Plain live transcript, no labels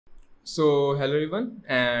So hello everyone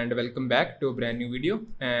and welcome back to a brand new video,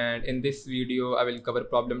 and in this video I will cover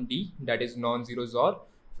problem D, that is non-zero XOR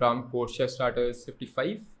from Codechef starters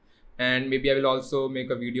 55, and maybe I will also make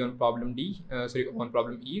a video on problem on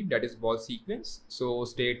problem E, that is ball sequence. So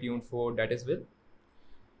stay tuned for that as well.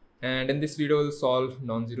 And in this video we'll solve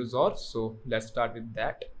non-zero XOR, so let's start with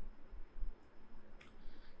that.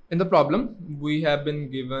 In the problem, we have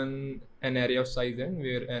been given an array of size n,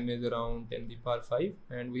 where n is around 10 to the power 5,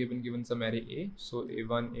 and we have been given some array A, so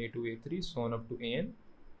A1, A2, A3, so on up to An,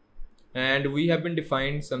 and we have been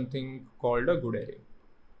defined something called a good array.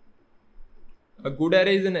 A good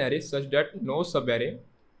array is an array such that no subarray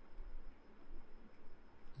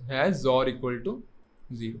has XOR equal to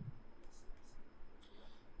 0.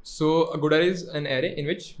 So a good array is an array in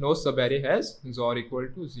which no subarray has XOR equal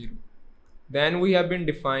to 0. Then we have been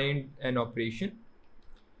defined an operation.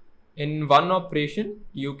 In one operation,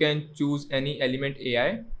 you can choose any element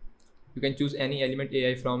AI. You can choose any element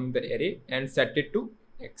AI from the array and set it to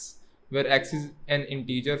x, where x is an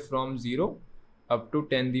integer from 0 up to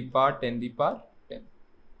 10 to the power 10 to the power 10.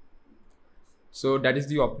 So that is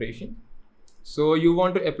the operation. So you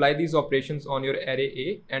want to apply these operations on your array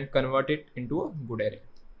A and convert it into a good array.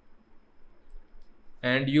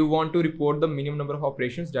 And you want to report the minimum number of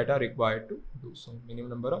operations that are required to do so. Minimum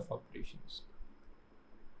number of operations.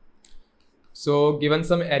 So given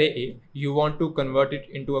some array A, you want to convert it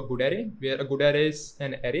into a good array, where a good array is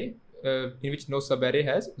an array in which no subarray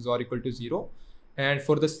has XOR equal to 0. And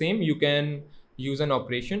for the same, you can use an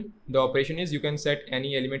operation. The operation is you can set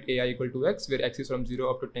any element AI equal to x, where x is from 0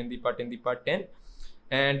 up to 10 to the power 10 to the power 10.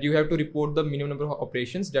 And you have to report the minimum number of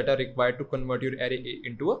operations that are required to convert your array A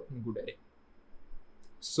into a good array.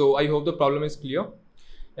 So I hope the problem is clear.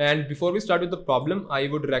 And before we start with the problem, I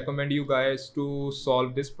would recommend you guys to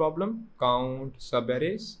solve this problem, count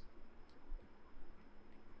subarrays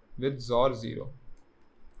with XOR 0.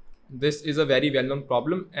 This is a very well-known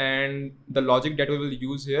problem, and the logic that we will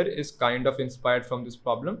use here is kind of inspired from this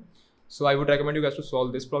problem. So I would recommend you guys to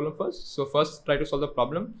solve this problem first. So first try to solve the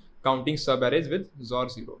problem counting subarrays with XOR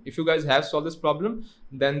 0. If you guys have solved this problem,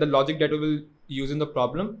 then the logic that we will use in the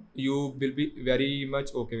problem, you will be very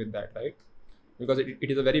much okay with that, right? Because it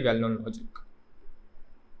is a very well-known logic.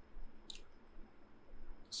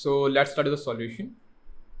 So let's start with the solution.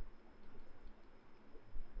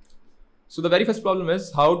 So the very first problem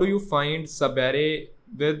is, how do you find subarray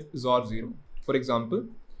with XOR 0? For example,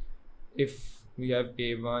 if we have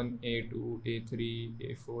A1, A2,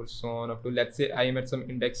 A3, A4, so on up to, let's say I am at some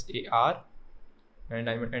index AR and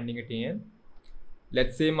I'm ending at AN.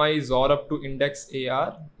 Let's say my XOR up to index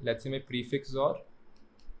AR, let's say my prefix XOR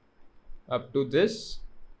up to this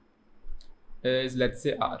is, let's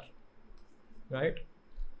say, R, right?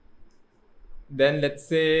 Then let's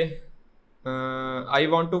say I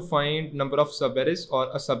want to find number of subarrays or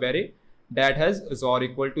a subarray that has XOR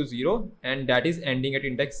equal to 0 and that is ending at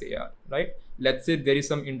index AR, right? Let's say there is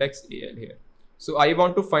some index AL here. So I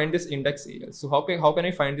want to find this index AL. So how can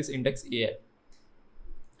I find this index AL?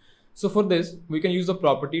 So for this, we can use the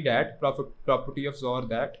property that property of XOR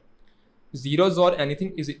that 0 XOR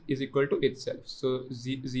anything is equal to itself. So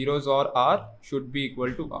 0 XOR R should be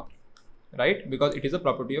equal to R, right? Because it is a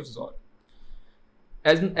property of XOR.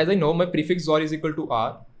 As I know, my prefix XOR is equal to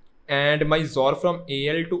R and my XOR from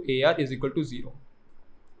AL to AR is equal to 0.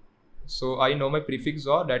 So I know my prefix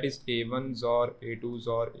XOR, that is A1 XOR, A2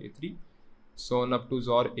 XOR, A3, so on up to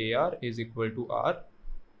XOR AR is equal to R,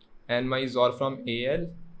 and my XOR from AL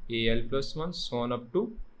plus 1, so on up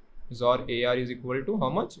to XOR AR is equal to how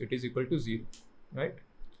much? It is equal to 0, right?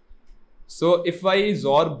 So if I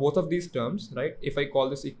XOR both of these terms, right, if I call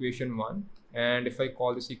this equation 1 and if I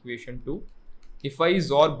call this equation 2, if I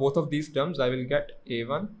XOR both of these terms, I will get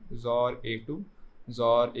A1 XOR A2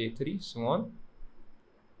 XOR A3, so on,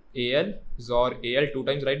 AL XOR AL 2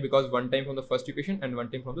 times, right? Because one time from the first equation and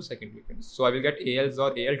one time from the second equation. So I will get AL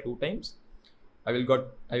XOR AL 2 times. I will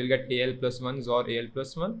get AL plus 1 XOR AL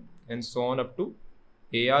plus 1 and so on up to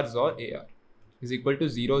AR XOR AR is equal to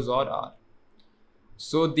 0 XOR R.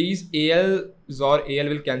 So these AL XOR AL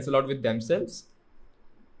will cancel out with themselves.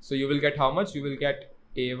 So you will get how much? You will get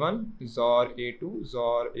A1 XOR A2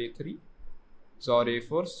 XOR A3 XOR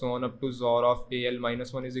A4, so on up to XOR of AL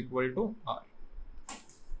minus 1 is equal to R,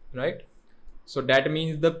 right? So that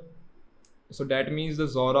means the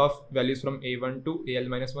XOR of values from A1 to AL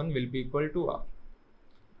minus 1 will be equal to R.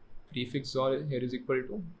 Prefix XOR here is equal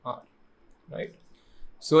to R, right?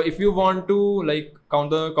 So if you want to like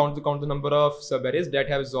count the number of subarrays that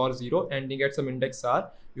have XOR 0 ending at some index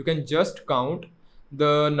R, you can just count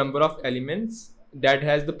the number of elements that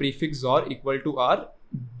has the prefix XOR equal to R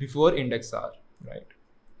before index R, right?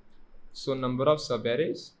 So number of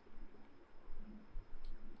subarrays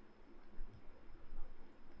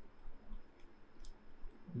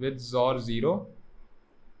with XOR 0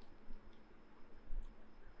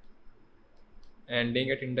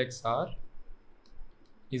 ending at index R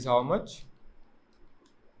is how much?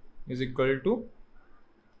 Is equal to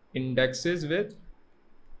indexes with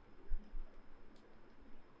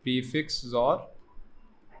prefix XOR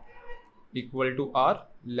equal to R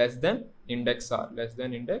less than index R,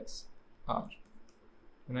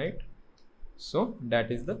 right? So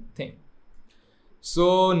that is the thing.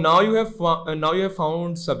 So now you have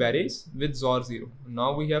found subarrays with XOR 0.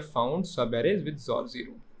 Now we have found subarrays with XOR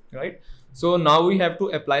 0, right? So now we have to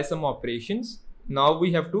apply some operations. Now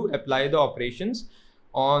we have to apply the operations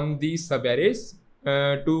on these subarrays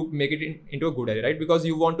to make it into a good array, right? Because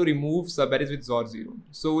you want to remove subarrays with XOR 0.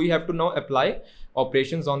 So we have to now apply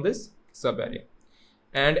operations on this subarray.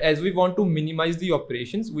 And as we want to minimize the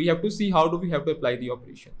operations, we have to see how do we have to apply the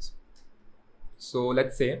operations. So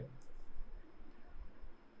let's say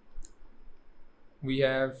we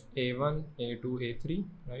have A1, A2, A3,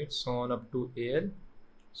 right? So on up to AL,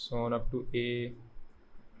 so on up to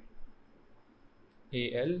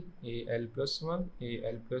AL plus 1,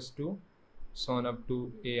 AL plus 2, so on up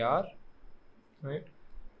to AR, right?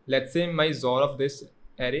 Let's say my XOR of this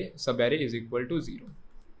array, subarray is equal to 0,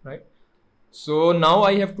 right? So now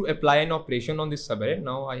I have to apply an operation on this subarray.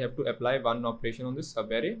 Now I have to apply one operation on this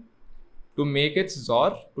subarray to make its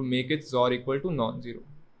XOR equal to non-zero.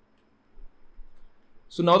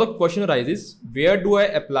 So now the question arises, where do I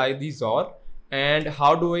apply the XOR and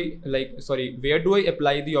how do I where do I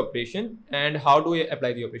apply the operation and how do I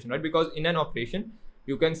apply the operation, right? Because in an operation,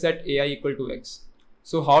 you can set AI equal to X.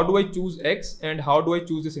 So how do I choose X and how do I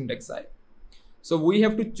choose this index I? So we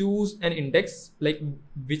have to choose an index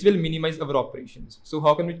which will minimize our operations. So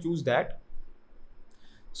how can we choose that?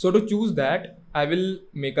 So to choose that, I will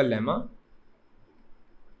make a lemma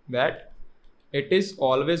that it is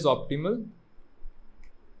always optimal.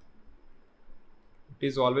 It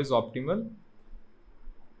is always optimal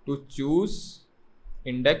to choose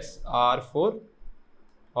index R for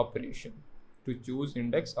operation.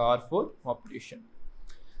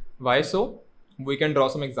 Why so? We can draw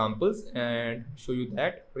some examples and show you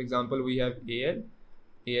that. For example, we have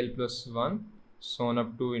AL plus 1, so on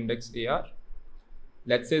up to index AR.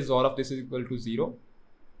 Let's say XOR of this is equal to 0.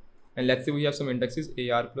 And let's say we have some indexes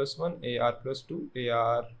AR plus 1, AR plus 2,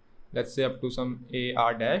 AR, let's say up to some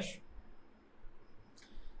AR dash.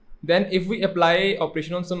 Then if we apply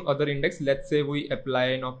operation on some other index, let's say we apply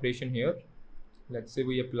an operation here. At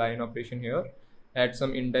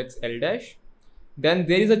some index L dash. Then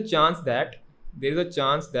there is a chance that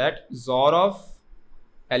XOR of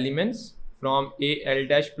elements from AL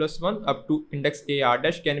dash plus 1 up to index AR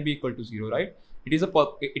dash can be equal to 0, right? It is a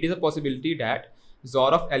possibility that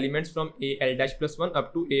XOR of elements from AL dash plus 1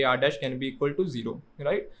 up to AR dash can be equal to 0,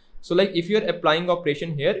 right? So if you are applying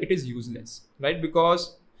operation here, it is useless, right?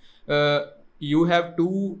 Because you have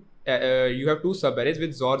two subarrays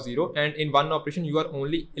with XOR 0 and in one operation you are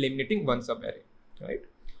only eliminating one subarray, right?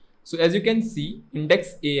 So as you can see,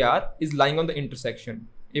 index AR is lying on the intersection.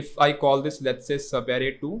 If I call this, let's say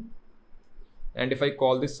subarray 2, and if I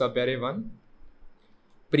call this subarray 1,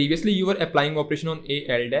 previously you were applying operation on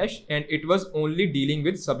AL dash and it was only dealing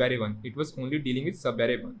with subarray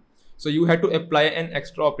 1. So you had to apply an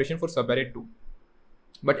extra operation for subarray 2.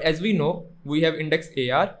 But as we know, we have index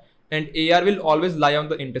AR and AR will always lie on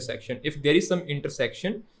the intersection. If there is some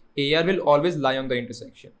intersection, AR will always lie on the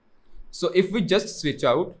intersection. So if we just switch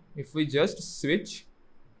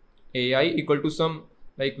AI equal to some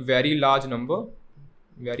very large number,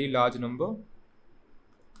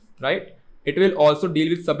 right? It will also deal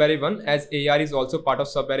with subarray 1 as AR is also part of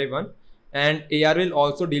subarray 1 and AR will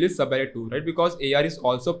also deal with subarray 2, right? Because AR is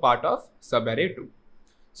also part of subarray 2.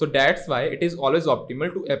 So that's why it is always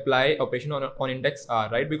optimal to apply operation on index R,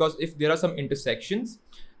 right? Because if there are some intersections,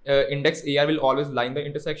 index AR will always lie in the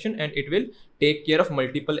intersection and it will take care of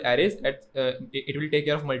multiple arrays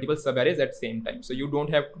multiple subarrays at same time. So you don't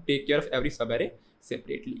have to take care of every subarray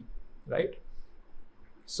separately, right?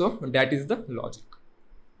 So that is the logic.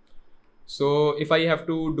 So if I have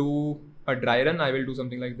to do a dry run, I will do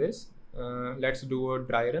something like this. Let's do a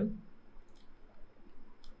dry run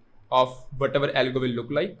of whatever algo will look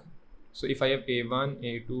like. So if I have A1,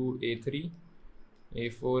 A2, A3,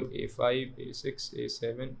 A4, A5, A6,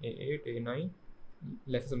 A7, A8, A9,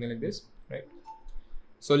 let's say something like this, right?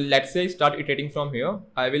 So let's say I start iterating from here.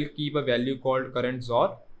 I will keep a value called current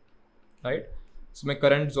XOR, right? So my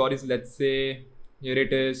current XOR is, let's say, here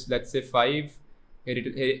it is, let's say 5, here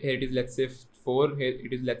it is, let's say 4, here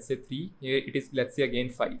it is, let's say 3, here it is, let's say again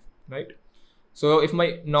 5, right? So if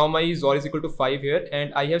now my XOR is equal to 5 here,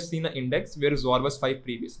 and I have seen an index where XOR was 5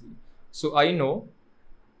 previously. So I know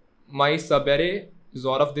my subarray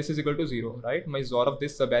XOR of this is equal to 0, right? My XOR of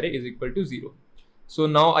this subarray is equal to 0. So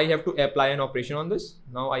now I have to apply an operation on this.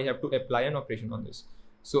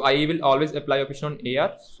 So I will always apply operation on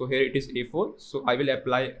AR. So here it is A4. So I will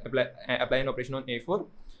apply an operation on A4,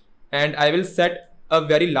 and I will set a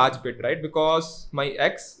very large bit, right? Because my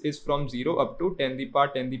X is from 0 up to 10 to the power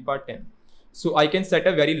 10. So I can set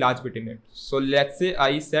a very large bit in it. So let's say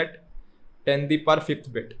I set 10 to the power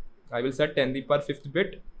 5th bit. I will set 10 to the power 5th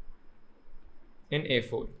bit in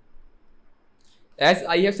A4. As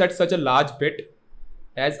I have set such a large bit,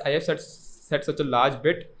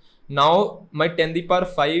 now my 10 to the power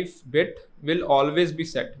 5 bit will always be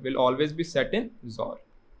set in XOR.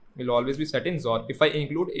 If I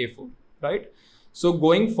include A4, right? So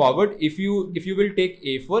going forward, if you will take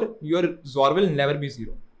A4, your XOR will never be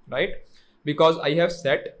 0, right? Because I have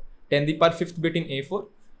set 10 to the power 5th bit in A4.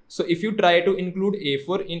 So if you try to include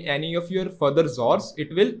A4 in any of your further XORs,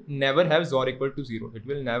 it will never have XOR equal to 0.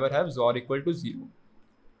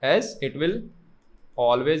 As it will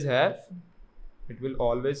always have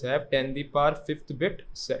 10 to the power 5th bit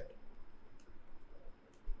set.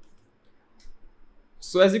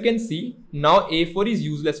 So as you can see, now A4 is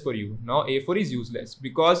useless for you.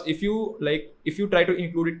 Because if you try to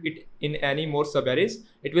include it in any more subarrays,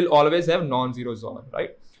 it will always have non-zero XOR,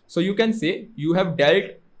 right? So you can say you have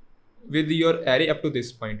dealt with your array up to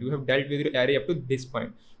this point.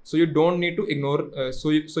 So you don't need to ignore. So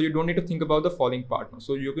you don't need to think about the following part now.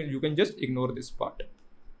 So you can just ignore this part.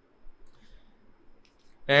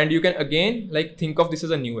 And you can again think of this as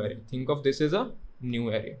a new array.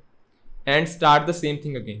 And start the same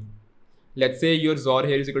thing again. Let's say your XOR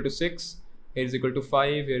here is equal to 6, here is equal to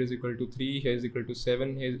 5, here is equal to 3, here is equal to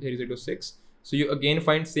 7, here is equal to 6. So you again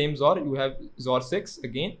find same XOR. You have XOR 6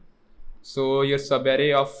 again. So your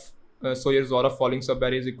subarray of your XOR of following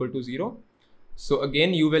subarray is equal to 0. So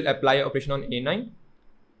again you will apply operation on A9.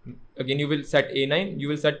 Again you will set A9. You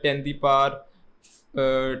will set 10 to the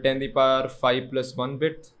power 5 plus 1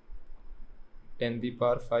 bit. 10 to the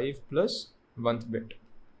power 5 plus 1th bit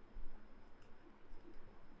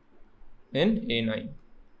in A9,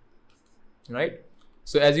 right?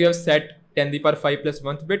 So as you have set 10 to the power 5 plus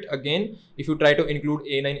 1th bit, again if you try to include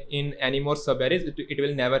A9 in any more subarrays, it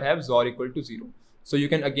will never have XOR equal to 0. So you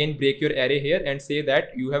can again break your array here and say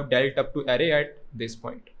that you have dealt up to array at this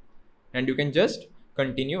point, and you can just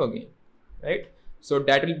continue again, right? So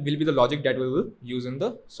that will be the logic that we will use in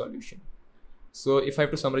the solution. So if I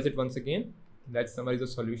have to summarize it once again, let's summarize the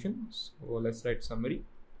solution. So let's write summary.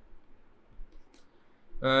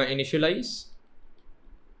 Initialize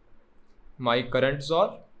my current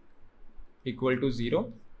XOR equal to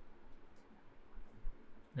 0,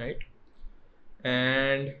 right?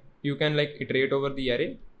 And you can iterate over the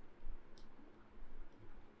array.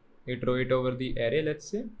 Let's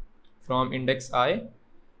say from index I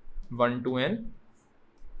 1 to n,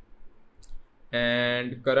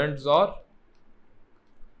 and current XOR.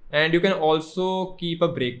 And you can also keep a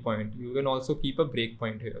breakpoint.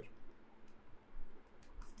 Here.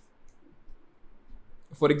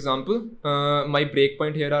 For example, my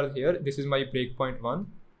breakpoint here are here. This is my breakpoint 1.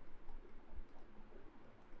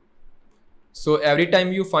 So every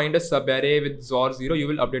time you find a subarray with XOR 0, you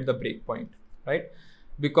will update the breakpoint, right?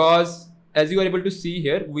 Because as you are able to see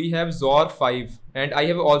here, we have XOR 5, and I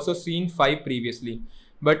have also seen 5 previously,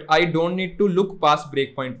 but I don't need to look past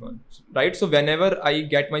breakpoint 1, right? So whenever I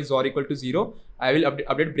get my XOR equal to 0, I will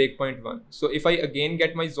update breakpoint 1. So if I again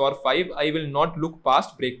get my XOR 5, I will not look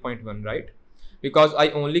past breakpoint 1, right? Because I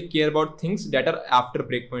only care about things that are after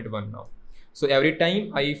breakpoint 1 now. So every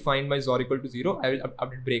time I find my XOR equal to 0, I will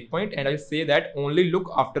update breakpoint, and I will say that only look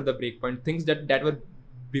after the breakpoint. Things that were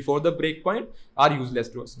before the breakpoint are useless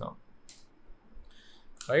to us now,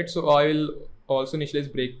 right? So I will also initialize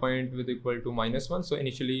breakpoint with equal to -1. So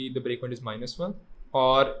initially the breakpoint is -1,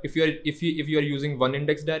 or if you are using one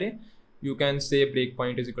indexed array, you can say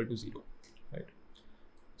breakpoint is equal to 0, right?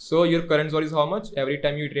 So your current XOR is how much? Every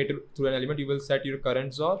time you iterate through an element, you will set your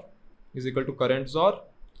current XOR is equal to current XOR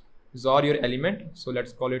your element. So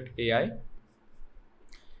let's call it AI.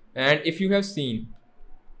 And if you have seen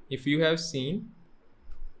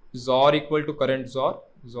XOR equal to current XOR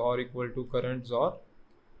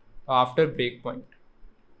after breakpoint,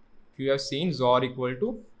 if you have seen XOR equal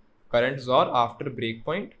to current XOR after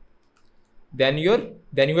breakpoint, then you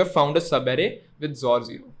have found a subarray with XOR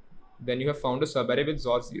 0.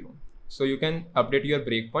 So you can update your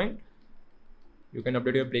breakpoint.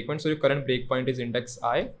 So your current breakpoint is index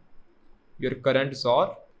I, your current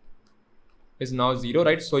XOR, is now 0,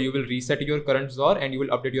 right? So you will reset your current XOR and you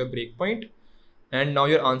will update your breakpoint, and now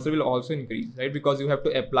your answer will also increase, right? Because you have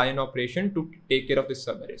to apply an operation to take care of this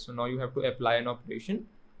subarray. So now you have to apply an operation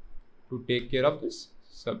to take care of this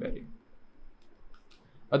subarray.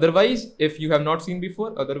 Otherwise, if you have not seen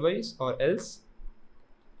before, otherwise or else,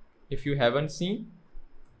 if you haven't seen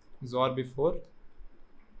XOR before,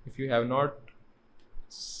 if you have not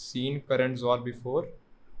seen current XOR before,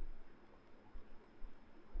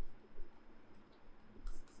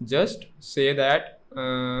 just say that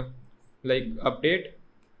like update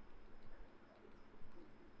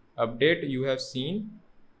you have seen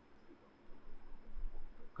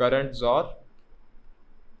current XOR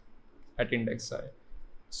at index I.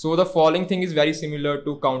 So the following thing is very similar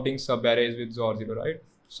to counting subarrays with XOR 0, right?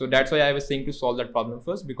 So that's why I was saying to solve that problem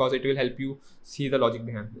first, because it will help you see the logic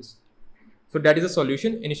behind this. So that is the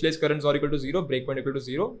solution. Initialize current XOR equal to 0, breakpoint equal to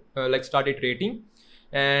 0, like start iterating,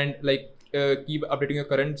 and like keep updating your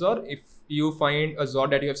current XOR. If you find a XOR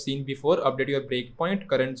that you have seen before, update your breakpoint,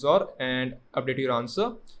 current XOR, and update your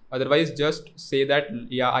answer. Otherwise, just say that,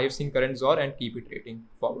 yeah, I have seen current XOR, and keep iterating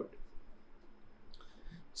forward.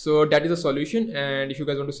 So that is the solution. And if you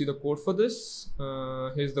guys want to see the code for this,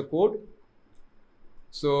 here's the code.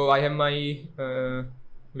 So I have my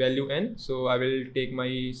value n, so I will take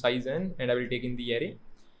my size n and I will take in the array,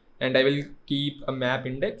 and I will keep a map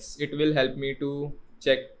index. It will help me to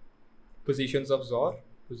check positions of XOR,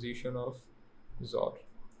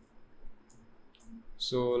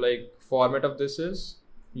 So like format of this is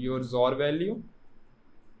your XOR value,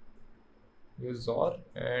 your XOR,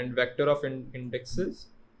 and vector of indexes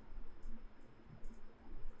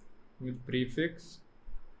with prefix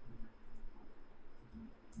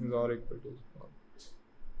XOR equal to XOR,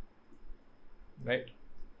 right?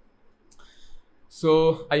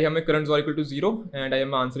 So I have my current XOR equal to 0, and I have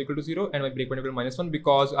my answer equal to 0, and my breakpoint equal to -1,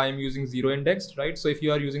 because I am using 0 indexed, right? So if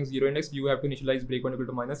you are using 0 indexed, you have to initialize breakpoint equal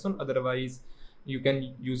to -1. Otherwise, you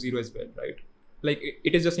can use 0 as well, right? Like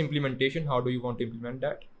it is just implementation. How do you want to implement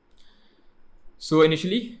that? So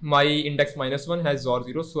initially, my index -1 has XOR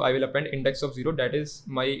 0, so I will append index of 0. That is,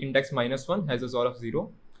 my index -1 has a XOR of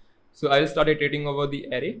 0. So I will start iterating over the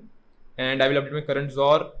array, and I will update my current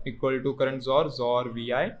XOR equal to current XOR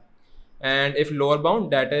vi. And if lower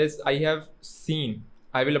bound, that is, I have seen,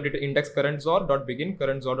 I will update the index current XOR dot begin,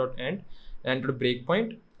 current XOR dot end, and to the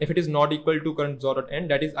breakpoint. If it is not equal to current XOR dot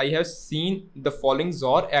end, that is, I have seen the following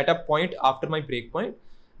XOR at a point after my breakpoint,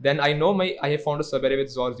 then I know I have found a subarray with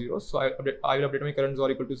XOR 0. So I will update my current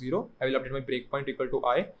XOR equal to 0. I will update my breakpoint equal to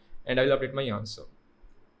I, and I will update my answer.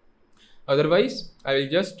 Otherwise, I will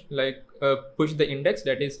just like push the index,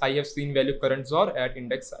 that is, I have seen value current XOR at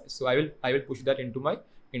index I. So I will push that into my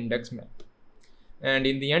index map, and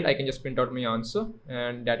in the end I can just print out my answer,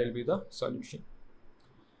 and that will be the solution.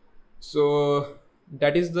 So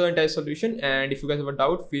that is the entire solution. And if you guys have a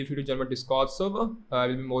doubt, feel free to join my Discord server. I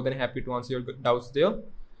will be more than happy to answer your doubts there.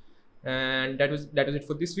 And that was it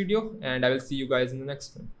for this video, and I will see you guys in the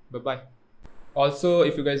next one. Bye bye. Also,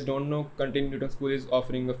 if you guys don't know, Continue Newton School is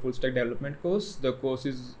offering a full stack development course. The course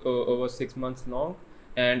is over 6 months long,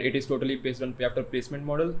 and it is totally based on pay after placement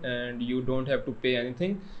model, and you don't have to pay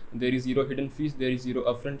anything. There is 0 hidden fees, there is 0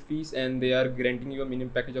 upfront fees, and they are granting you a minimum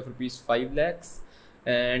package of rupees 5 lakhs,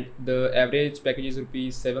 and the average package is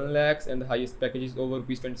rupees 7 lakhs, and the highest package is over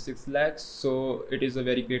rupees 26 lakhs. So it is a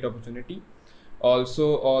very great opportunity. Also,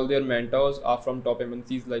 all their mentors are from top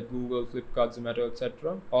MNCs like Google, Flipkart, Zomato,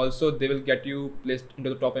 etc. Also, they will get you placed into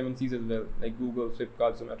the top MNCs as well, like Google,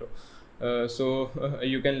 Flipkart, Zomato. So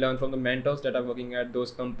you can learn from the mentors that are working at those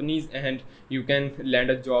companies, and you can land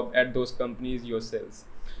a job at those companies yourselves.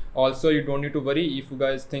 Also, you don't need to worry if you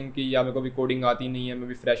guys think कि यार मेरे को भी coding आती नहीं है, मैं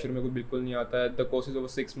भी fresher, मेरे को बिल्कुल नहीं आता है. The course is over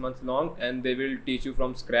 6 months long, and they will teach you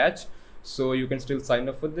from scratch. So you can still sign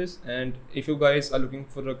up for this. And if you guys are looking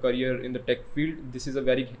for a career in the tech field, this is a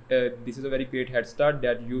very great head start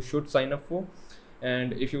that you should sign up for.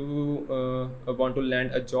 And if you want to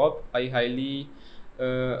land a job, I highly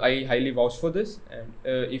vouch for this. And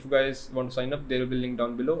if you guys want to sign up, there will be a link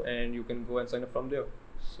down below, and you can go and sign up from there.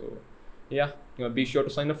 So yeah, be sure to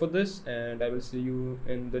sign up for this, and I will see you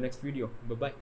in the next video. Bye bye.